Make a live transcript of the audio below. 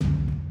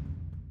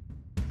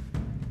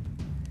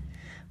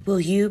Will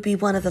you be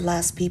one of the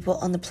last people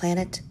on the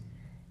planet?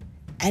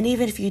 And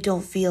even if you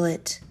don't feel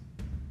it,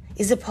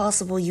 is it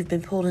possible you've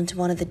been pulled into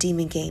one of the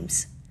demon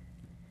games?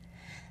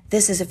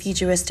 This is a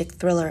futuristic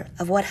thriller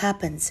of what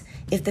happens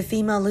if the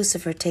female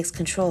Lucifer takes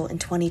control in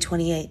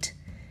 2028.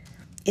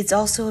 It's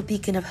also a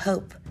beacon of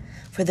hope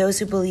for those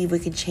who believe we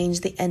can change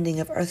the ending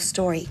of Earth's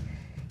story,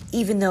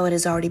 even though it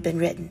has already been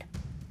written.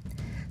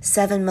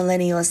 7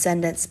 millennial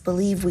ascendants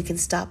believe we can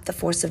stop the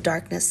force of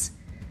darkness.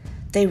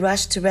 They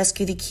rush to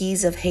rescue the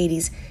keys of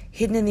Hades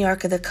hidden in the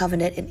Ark of the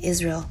Covenant in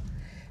Israel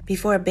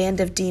before a band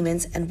of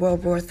demons and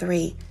World War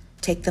III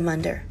take them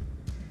under.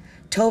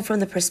 Told from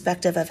the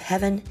perspective of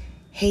heaven,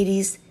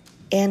 Hades,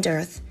 and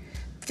earth,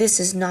 this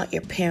is not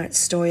your parents'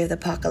 story of the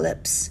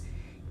apocalypse.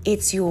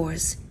 It's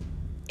yours.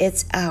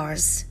 It's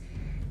ours.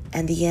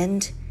 And the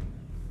end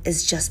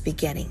is just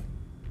beginning.